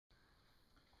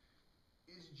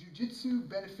Jiu-Jitsu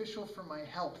beneficial for my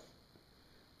health?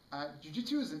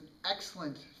 Jiu-Jitsu is an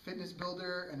excellent fitness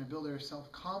builder and a builder of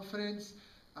self-confidence.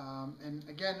 And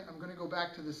again, I'm going to go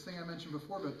back to this thing I mentioned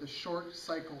before about the short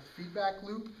cycle feedback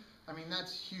loop. I mean,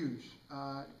 that's huge.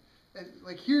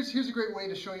 Here's a great way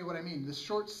to show you what I mean. The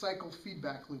short cycle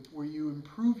feedback loop, where you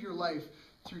improve your life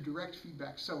through direct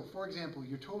feedback. So, for example,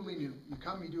 you're totally new. You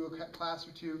come, you do a class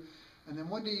or two, and then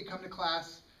one day you come to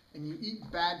class and you eat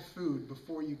bad food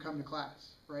before you come to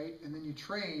class, right? And then you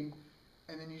train,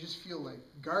 and then you just feel like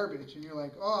garbage, and you're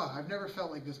like, oh, I've never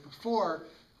felt like this before.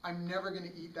 I'm never going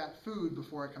to eat that food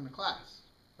before I come to class,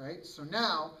 right? So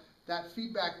now, that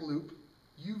feedback loop,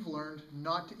 you've learned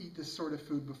not to eat this sort of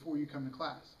food before you come to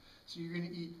class. So you're going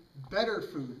to eat better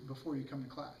food before you come to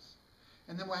class.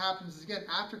 And then what happens is, again,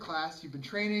 after class, you've been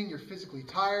training, you're physically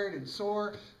tired and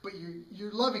sore, but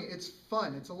you're loving it. It's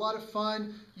fun. It's a lot of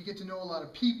fun. You get to know a lot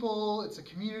of people. It's a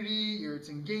community. It's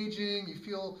engaging. You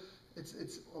feel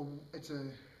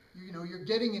you're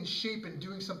getting in shape and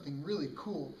doing something really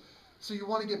cool. So you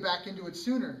want to get back into it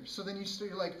sooner. So then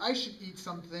you're like, I should eat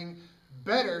something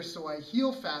better so I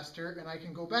heal faster and I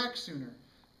can go back sooner.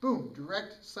 Boom,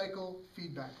 direct cycle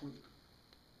feedback loop.